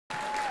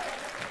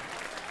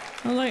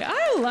I'm like,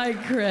 I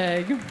like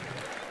Craig.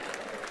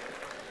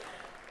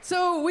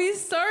 So we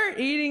start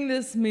eating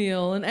this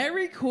meal, and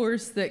every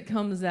course that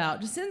comes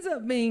out just ends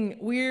up being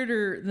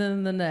weirder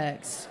than the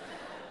next.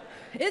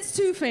 It's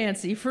too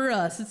fancy for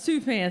us. It's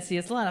too fancy.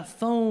 It's a lot of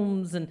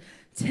foams and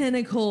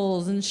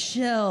tentacles and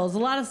shells, a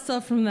lot of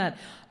stuff from that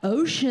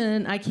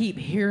ocean I keep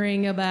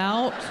hearing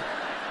about.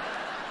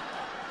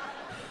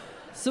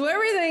 So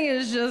everything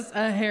is just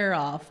a hair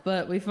off,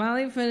 but we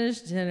finally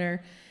finished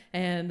dinner,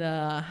 and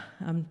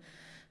I'm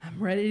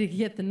ready to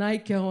get the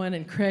night going,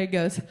 and Craig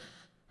goes,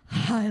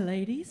 "Hi,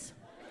 ladies.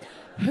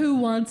 Who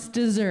wants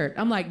dessert?"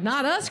 I'm like,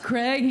 "Not us,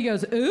 Craig." He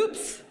goes,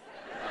 "Oops."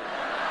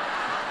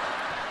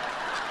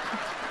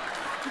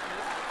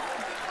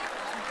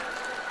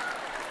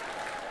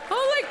 I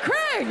was like,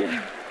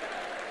 "Craig,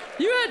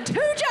 you had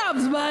 2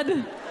 jobs,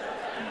 bud."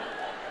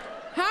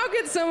 How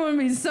could someone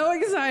be so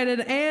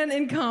excited and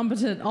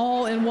incompetent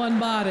all in one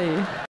body?